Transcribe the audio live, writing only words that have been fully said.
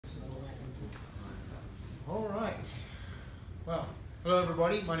All right. Well, hello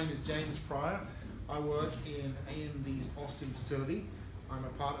everybody. My name is James Pryor. I work in AMD's Austin facility. I'm a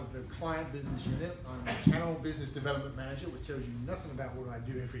part of the client business unit. I'm a channel business development manager, which tells you nothing about what I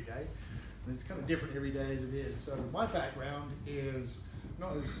do every day. And it's kind of different every day as it is. So my background is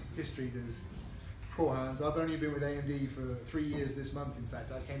not as historied as Corhan's. I've only been with AMD for 3 years this month. In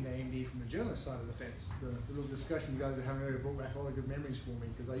fact, I came to AMD from the journalist side of the fence. The little discussion you guys were having earlier brought back a lot of good memories for me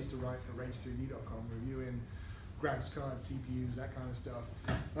because I used to write for Rage3D.com reviewing graphics cards, CPUs, that kind of stuff.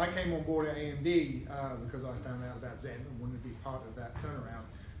 And I came on board at AMD because I found out about Zen and wanted to be part of that turnaround.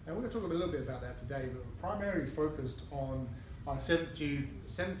 And we're going to talk a little bit about that today, but we're primarily focused on our 7th gen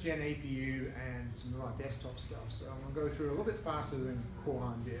APU and some of our desktop stuff. So I'm going to go through a little bit faster than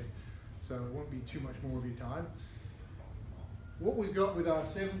Corhan did, so it won't be too much more of your time. What we've got with our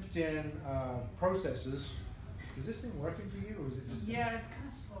 7th gen processors, is this thing working for you, or is it just... Yeah, it's kind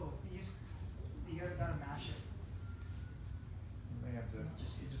of slow. You gotta mash it. You may have to...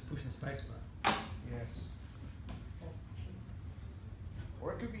 You just push the space bar. Yes.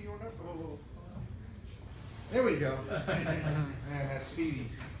 Or it could be your enough for a little... There we go. Man, that's speedy.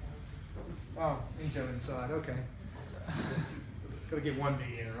 Oh, Intel inside, okay. Gotta get one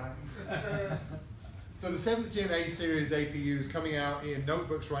D in, right? So the 7th Gen A series APU is coming out in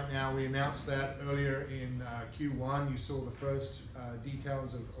notebooks right now. We announced that earlier in Q1. You saw the first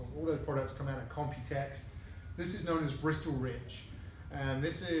details of all those products come out at Computex. This is known as Bristol Ridge. And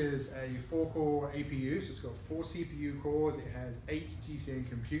this is a 4-core APU, so it's got 4 CPU cores. It has 8 GCN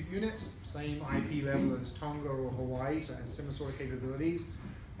compute units, same IP level as Tonga or Hawaii, so it has similar sort of capabilities.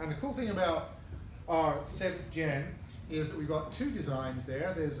 And the cool thing about our 7th Gen is that we've got 2 designs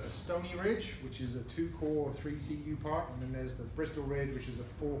there. There's a Stony Ridge, which is a 2-core, 3 CPU part, and then there's the Bristol Ridge, which is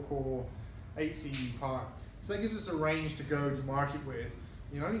a 4-core, 8 CPU part. So that gives us a range to go to market with.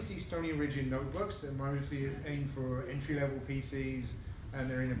 You only see Stony Ridge in notebooks. They're mostly aimed for entry-level PCs, and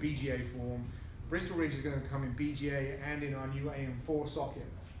they're in a BGA form. Bristol Ridge is going to come in BGA and in our new AM4 socket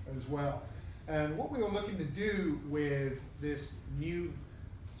as well. And what we were looking to do with this new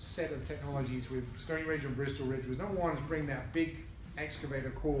set of technologies with Stony Ridge and Bristol Ridge was number one, to bring that big excavator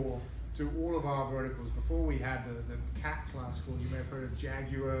core to all of our verticals. Before we had the CAT class cores, you may have heard of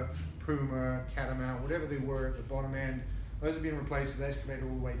Jaguar, Puma, Catamount, whatever they were at the bottom end. Those are being replaced with excavator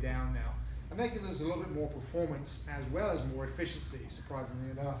all the way down now. And that gives us a little bit more performance as well as more efficiency,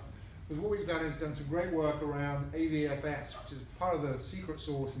 surprisingly enough. Because what we've done is done some great work around AVFS, which is part of the secret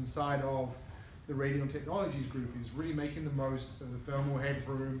sauce inside of the Radeon Technologies group, is really making the most of the thermal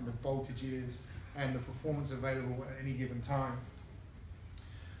headroom, the voltages, and the performance available at any given time.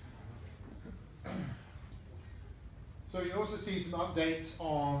 So you also see some updates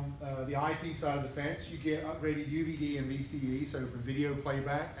on the IP side of the fence. You get upgraded UVD and VCE, so for video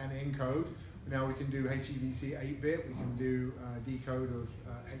playback and encode. Now we can do HEVC 8-bit, we can do decode of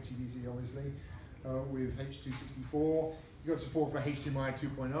HEVC obviously, with H.264. You've got support for HDMI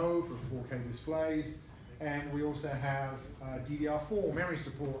 2.0 for 4K displays, and we also have DDR4 memory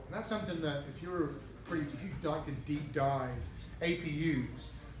support. And that's something that if you'd like to deep dive APUs,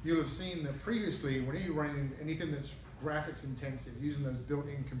 you'll have seen that previously, when you're running anything that's graphics intensive, using those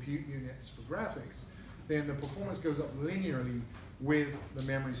built-in compute units for graphics, then the performance goes up linearly with the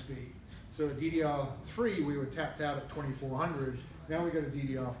memory speed. So at DDR3, we were tapped out at 2400. Now we go to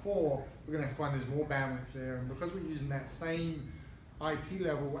DDR4, we're going to find there's more bandwidth there. And because we're using that same IP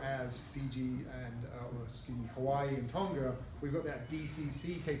level as Fiji and Hawaii and Tonga, we've got that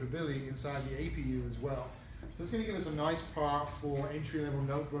DCC capability inside the APU as well. So it's going to give us a nice part for entry-level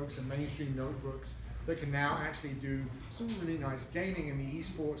notebooks and mainstream notebooks that can now actually do some really nice gaming in the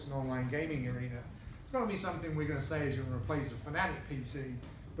esports and online gaming arena. It's not going to be something we're going to say is going to replace a Fanatic PC,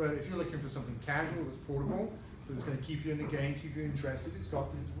 but if you're looking for something casual that's portable, that's going to keep you in the game, keep you interested, it's got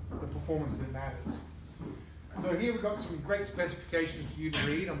the performance that matters. So here we've got some great specifications for you to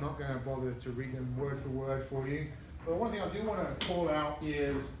read. I'm not going to bother to read them word for word for you. But one thing I do want to call out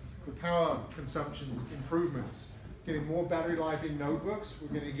is the power consumption improvements. Getting more battery life in notebooks,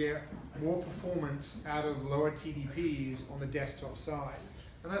 we're going to get more performance out of lower TDPs on the desktop side.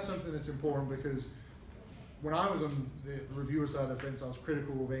 And that's something that's important because when I was on the reviewer side of the fence, I was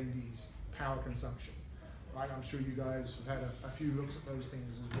critical of AMD's power consumption. Right? I'm sure you guys have had a few looks at those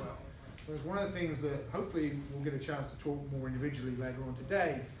things as well. But it's one of the things that hopefully we'll get a chance to talk more individually later on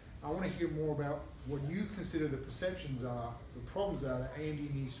today. I want to hear more about what you consider the perceptions are, the problems are that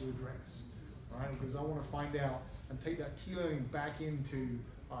AMD needs to address. Right? Because I want to find out and take that key learning back into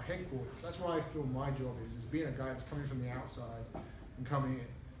our headquarters. That's what I feel my job is being a guy that's coming from the outside and coming in.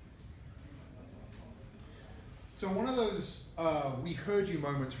 So one of those we heard you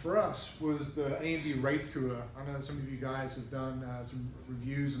moments for us was the AMD Wraith cooler. I know some of you guys have done some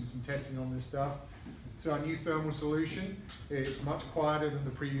reviews and some testing on this stuff. So our new thermal solution is much quieter than the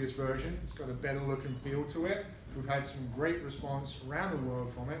previous version. It's got a better look and feel to it. We've had some great response around the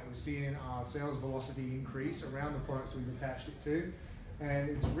world from it. We're seeing our sales velocity increase around the products we've attached it to. And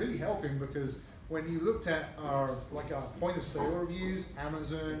it's really helping because when you looked at our point of sale reviews,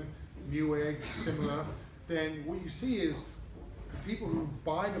 Amazon, Newegg, similar, then what you see is people who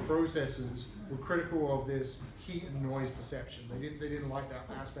buy the processors were critical of this heat and noise perception. They didn't like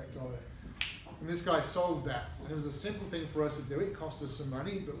that aspect of it. And this guy solved that. And it was a simple thing for us to do. It cost us some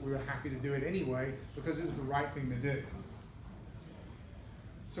money, but we were happy to do it anyway because it was the right thing to do.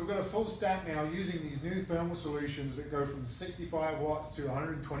 So we've got a full stack now using these new thermal solutions that go from 65 watts to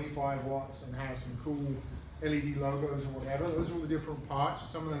 125 watts and have some cool LED logos and whatever. Those are all the different parts.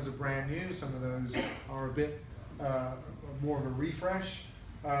 Some of those are brand new. Some of those are a bit more of a refresh.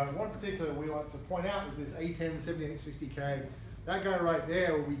 One particular we like to point out is this A107860K. That guy right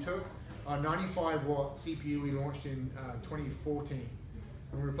there, we took our 95 watt CPU we launched in 2014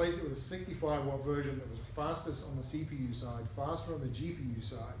 and we replaced it with a 65 watt version that was fastest on the CPU side, faster on the GPU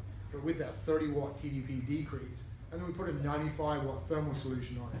side, but with that 30 watt TDP decrease. And then we put a 95 watt thermal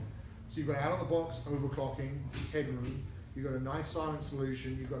solution on it. So you've got out of the box overclocking, headroom, you've got a nice silent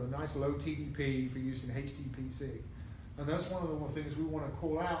solution, you've got a nice low TDP for use in HTPC. And that's one of the things we want to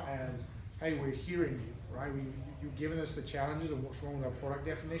call out as, hey, we're hearing you, right? You've given us the challenges of what's wrong with our product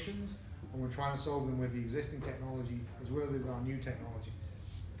definitions, and we're trying to solve them with the existing technology as well as our new technologies.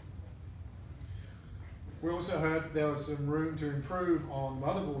 We also heard there was some room to improve on the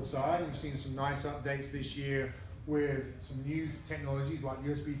motherboard side. We've seen some nice updates this year with some new technologies like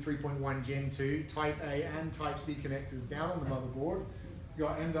USB 3.1 Gen 2, Type A and Type C connectors down on the motherboard. You've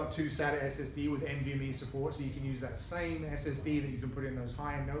got M.2 SATA SSD with NVMe support, so you can use that same SSD that you can put in those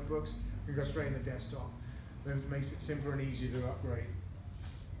high-end notebooks and go straight in the desktop. That makes it simpler and easier to upgrade.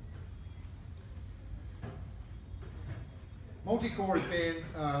 Multi-core has been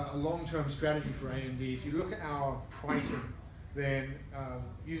a long-term strategy for AMD. If you look at our pricing, then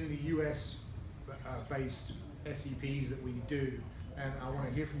using the US-based SEPs that we do, and I want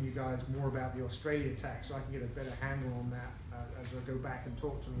to hear from you guys more about the Australia tax so I can get a better handle on that as I go back and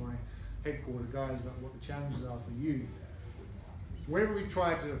talk to my headquarter guys about what the challenges are for you. Wherever we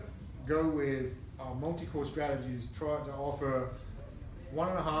try to go with our multi-core strategies, try to offer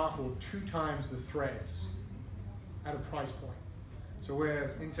 1.5 or 2 times the threads at a price point. So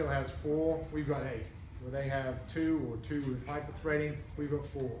where Intel has 4, we've got 8. Where they have 2 or 2 with hyper-threading, we've got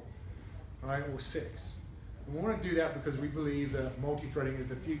 4, all right, or 6. And we want to do that because we believe that multi-threading is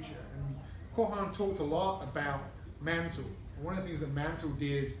the future. And Korhan talked a lot about Mantle. And one of the things that Mantle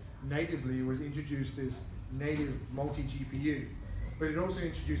did natively was introduce this native multi-GPU, but it also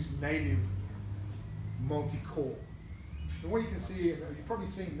introduced native multi-core. And what you can see, you've probably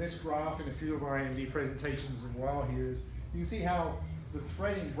seen this graph in a few of our AMD presentations as well here, is you can see how the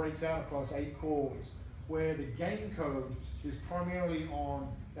threading breaks out across 8 cores, where the game code is primarily on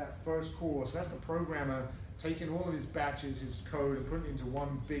that first core. So that's the programmer taking all of his batches, his code, and putting it into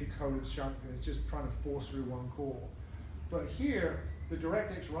one big code chunk and it's just trying to force through one core. But here, the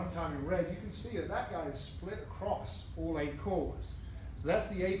DirectX runtime in red, you can see that that guy is split across all 8 cores. So that's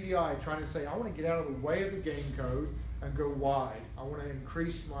the API trying to say, I want to get out of the way of the game code and go wide. I want to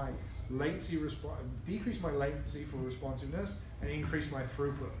increase my latency, decrease my latency for responsiveness and increase my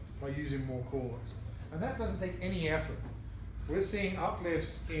throughput by using more cores. And that doesn't take any effort. We're seeing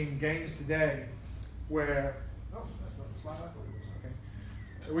uplifts in games today where, oh, that's not the slide I thought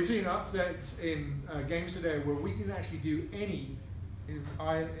it was, okay. We're seeing updates in games today where we didn't actually do any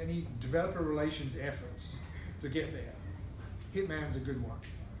developer relations efforts to get there. Hitman's a good one.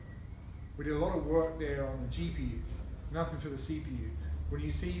 We did a lot of work there on the GPU, nothing for the CPU. When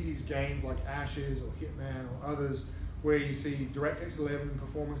you see these games like Ashes or Hitman or others where you see DirectX 11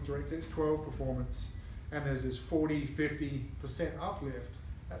 performance, DirectX 12 performance, and there's this 40–50% uplift,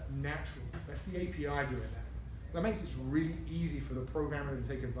 that's natural. That's the API doing that. That makes it really easy for the programmer to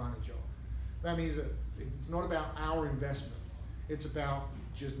take advantage of. That means that it's not about our investment. It's about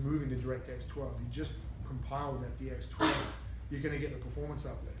just moving to DirectX 12. You just compile that DX12, you're going to get the performance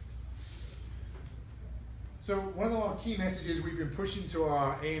uplift. So one of the key messages we've been pushing to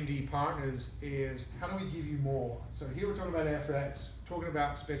our AMD partners is, how do we give you more? So here we're talking about FX, talking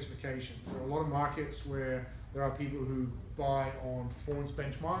about specifications. There are a lot of markets where there are people who buy on performance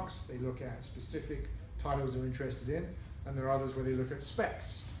benchmarks. They look at specific titles they're interested in, and there are others where they look at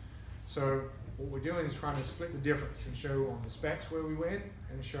specs. So What we're doing is trying to split the difference and show on the specs where we win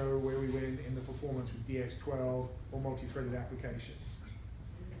and show where we win in the performance with DX12 or multi-threaded applications.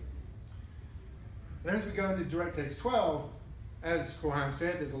 And as we go into DirectX 12, as Korhan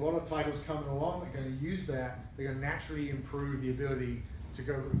said, there's a lot of titles coming along. They're going to use that. They're going to naturally improve the ability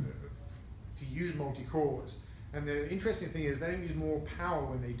to use multi-cores. And the interesting thing is they don't use more power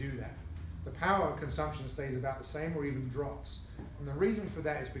when they do that. The power consumption stays about the same or even drops. And the reason for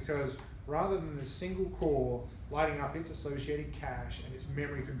that is because rather than the single core lighting up its associated cache and its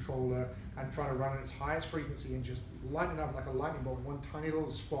memory controller and trying to run at its highest frequency and just lighting up like a lightning bolt in one tiny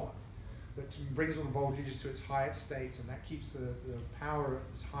little spot that brings all the voltages to its highest states and that keeps the power at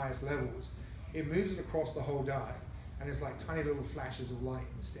its highest levels, it moves it across the whole die and it's like tiny little flashes of light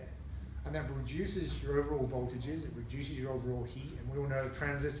instead. And that reduces your overall voltages, it reduces your overall heat, and we all know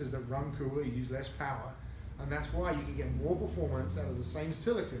transistors that run cooler use less power, and that's why you can get more performance out of the same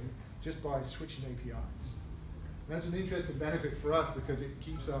silicon just by switching APIs. And that's an interesting benefit for us because it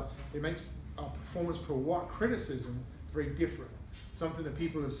makes our performance per watt criticism very different. Something that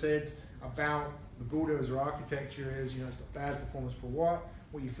people have said about the bulldozer architecture is, it's got bad performance per watt.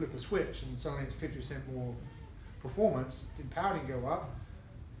 Well, you flip a switch and suddenly it's 50% more performance. Did power didn't go up?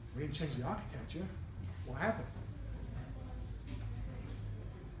 We didn't change the architecture. What happened?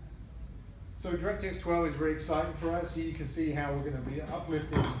 So DirectX 12 is very exciting for us. Here you can see how we're going to be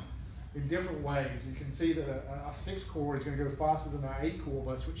uplifting in different ways. You can see that a 6-core is going to go faster than our 8-core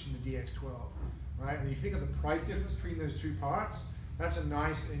by switching to DX12. Right? And if you think of the price difference between those two parts, that's a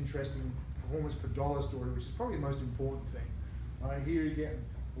nice, interesting performance per dollar story, which is probably the most important thing. Right? Here you get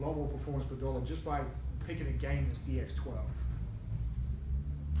a lot more performance per dollar just by picking a game that's DX12.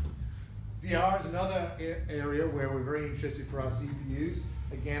 VR is another area where we're very interested for our CPUs.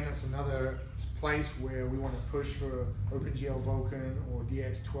 Again, that's another place where we want to push for OpenGL Vulkan or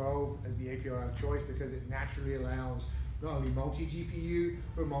DX12 as the API of choice because it naturally allows not only multi-GPU,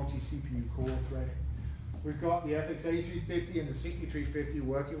 but multi-CPU core threading. We've got the FX8350 and the 6350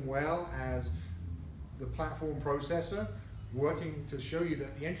 working well as the platform processor, working to show you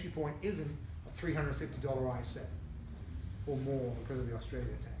that the entry point isn't a $350 i7 or more because of the Australia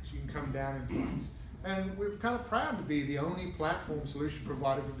tax. You can come down in price. And we're kind of proud to be the only platform solution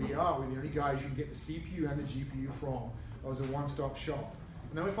provider for VR. We're the only guys you can get the CPU and the GPU from as a one-stop shop.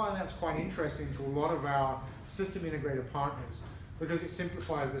 And then we find that's quite interesting to a lot of our system integrator partners because it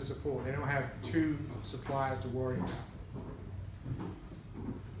simplifies their support. They don't have two suppliers to worry about.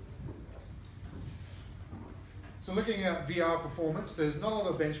 So looking at VR performance, there's not a lot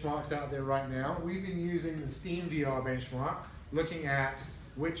of benchmarks out there right now. We've been using the Steam VR benchmark, looking at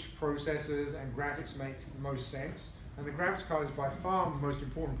which processors and graphics makes the most sense. And the graphics card is by far the most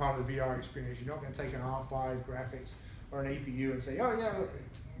important part of the VR experience. You're not going to take an R5 graphics or an APU and say, oh yeah, look,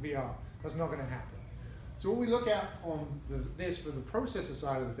 VR. That's not going to happen. So what we look at on this for the processor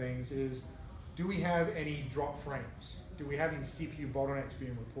side of things is, do we have any drop frames? Do we have any CPU bottlenecks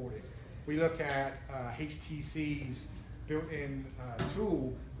being reported? We look at HTC's built-in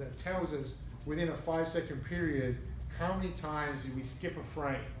tool that tells us within a 5-second period how many times did we skip a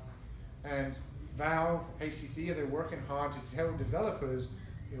frame. And Valve, HTC, they're working hard to tell developers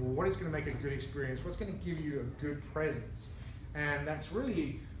what is going to make a good experience, what's going to give you a good presence. And that's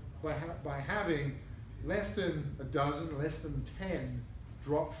really by having less than a dozen, less than 10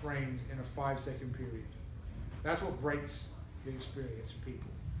 drop frames in a 5-second period. That's what breaks the experience for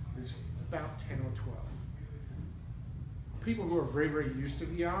people. There's about 10 or 12. People who are very, very used to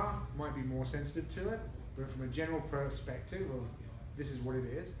VR might be more sensitive to it, but from a general perspective of this is what it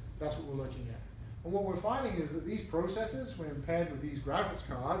is, that's what we're looking at. And what we're finding is that these processors, when paired with these graphics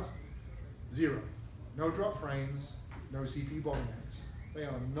cards, zero. No drop frames, no CPU bottlenecks. They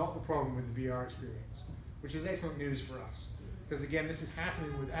are not the problem with the VR experience, which is excellent news for us. Because again, this is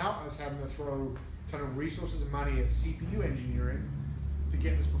happening without us having to throw a ton of resources and money at CPU engineering to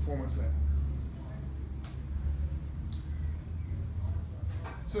get this performance level.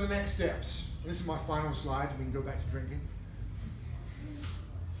 So the next steps. This is my final slide, we can go back to drinking.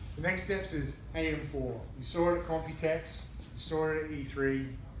 The next steps is AM4. You saw it at Computex, you saw it at E3,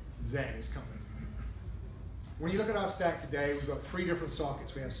 Zen is coming. When you look at our stack today, we've got 3 different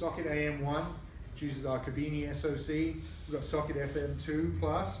sockets. We have socket AM1, which uses our Kabini SoC. We've got socket FM2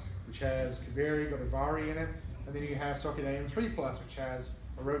 Plus, which has Kaveri, got Avari in it. And then you have socket AM3 Plus, which has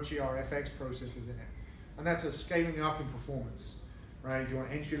Orochi RFX processors in it. And that's a scaling up in performance. Right? If you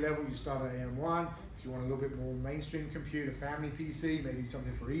want entry level, you start at AM1. If you want a little bit more mainstream compute, a family PC, maybe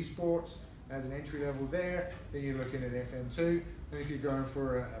something for esports, as an entry level there, then you're looking at FM2. And if you're going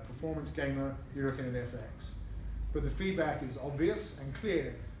for a performance gamer, you're looking at FX. But the feedback is obvious and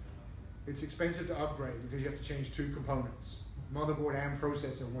clear. It's expensive to upgrade because you have to change 2 components, motherboard and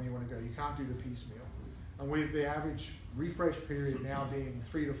processor when you want to go. You can't do the piecemeal. And with the average refresh period now being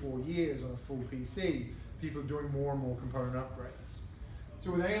 3 to 4 years on a full PC, people are doing more and more component upgrades.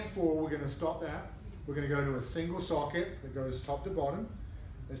 So with AM4, we're going to stop that. We're going to go to a single socket that goes top to bottom.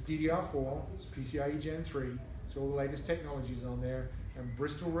 That's DDR4, it's PCIe Gen 3, so all the latest technologies on there. And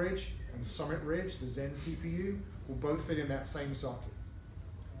Bristol Ridge and Summit Ridge, the Zen CPU, will both fit in that same socket.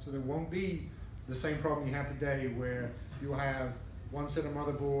 So there won't be the same problem you have today where you'll have one set of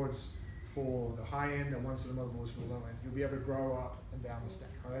motherboards for the high end and one set of motherboards for the low end. You'll be able to grow up and down the stack,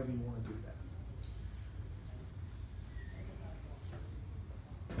 however you want to do that.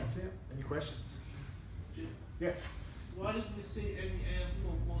 That's it. Any questions? Jim, Yes? why didn't we see any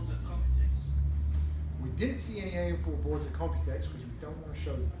AM4 boards at Computex? We didn't see any AM4 boards at Computex because we don't want to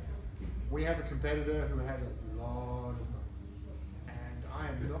show them. We have a competitor who has a lot of money, and I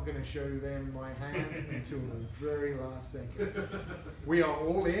am not going to show them my hand until the very last second. We are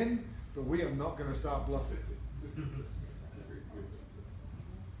all in, but we are not going to start bluffing.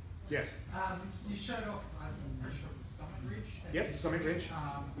 Yes? You showed off, I'm pretty sure it was Summit Ridge. Yep, Summit Ridge.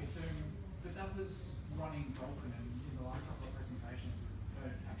 With Doom, but that was running Vulkan, and in the last couple of presentations, we've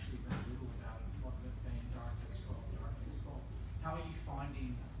heard actually very little about it, what that's been DirectX 12, DirectX 12. How are you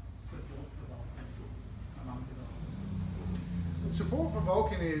finding support for Vulkan among developers? Support for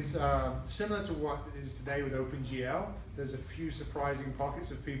Vulkan is similar to what it is today with OpenGL. There's a few surprising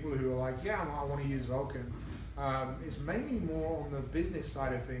pockets of people who are like, yeah, I want to use Vulkan. It's mainly more on the business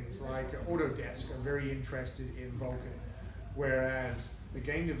side of things, like Autodesk are very interested in Vulkan, whereas the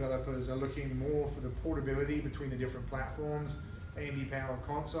game developers are looking more for the portability between the different platforms, AMD-powered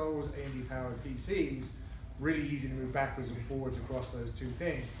consoles, AMD-powered PCs, really easy to move backwards and forwards across those 2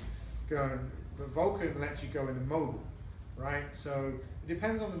 things. But Vulkan lets you go into mobile, right? So it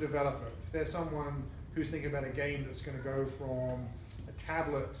depends on the developer. If there's someone who's thinking about a game that's going to go from a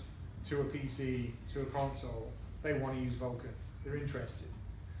tablet to a PC to a console, they want to use Vulkan. They're interested.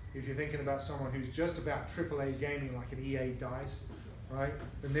 If you're thinking about someone who's just about AAA gaming like an EA DICE, right,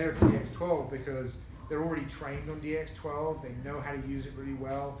 then they're DX12 because they're already trained on DX12, they know how to use it really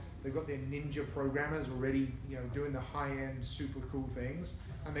well, they've got their ninja programmers already, doing the high-end super cool things,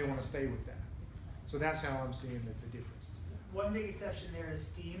 and they want to stay with that. So that's how I'm seeing the differences there. One big exception there is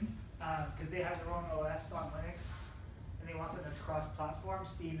Steam, because they have their own OS on Linux, and they want something that's cross-platform.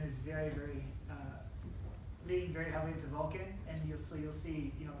 Steam is very leading very heavily into Vulkan, and you'll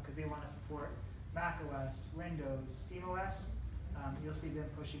see, because they want to support Mac OS, Windows, Steam OS, you'll see them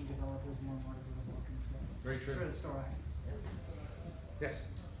pushing developers more and more to do Vulkan as well. Very true. For the store access. Yes?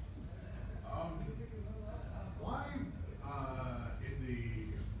 Why in the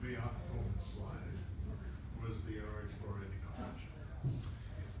VR performance slide was the RX already not mentioned?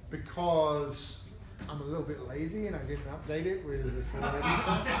 Because I'm a little bit lazy and I didn't update it with the full ready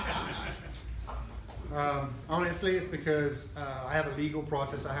stuff. Honestly, it's because I have a legal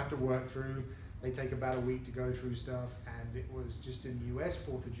process I have to work through. They take about a week to go through stuff, and it was just in the US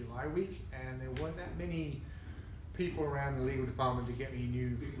 4th of July week, and there weren't that many people around the legal department to get me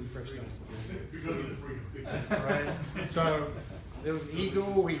new refresh stuff. Because of the freedom. Right? So there was an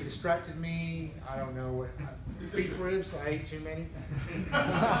eagle, he distracted me, I don't know what, beef ribs, I ate too many.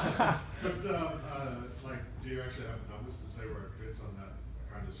 But do you actually have numbers to say where it fits on that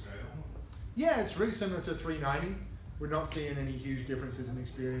kind of scale? Yeah, it's really similar to 390. We're not seeing any huge differences in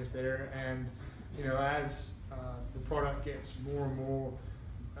experience there, and as the product gets more and more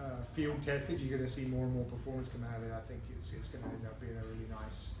field tested, you're going to see more and more performance come out of it. I think it's going to end up being a really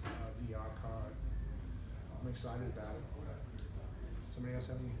nice VR card. I'm excited about it. Somebody else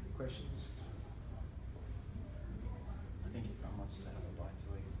have any questions? I think everyone wants to have a bite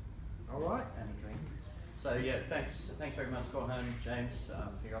to eat. All right. And a drink. So yeah, thanks very much, Corhan, James,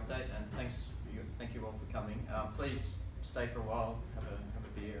 for your update, and thank you all for coming. Please stay for a while, have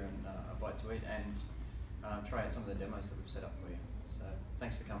a beer and a bite to eat, and try out some of the demos that we've set up for you. So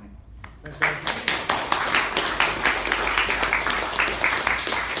thanks for coming. Thanks, guys.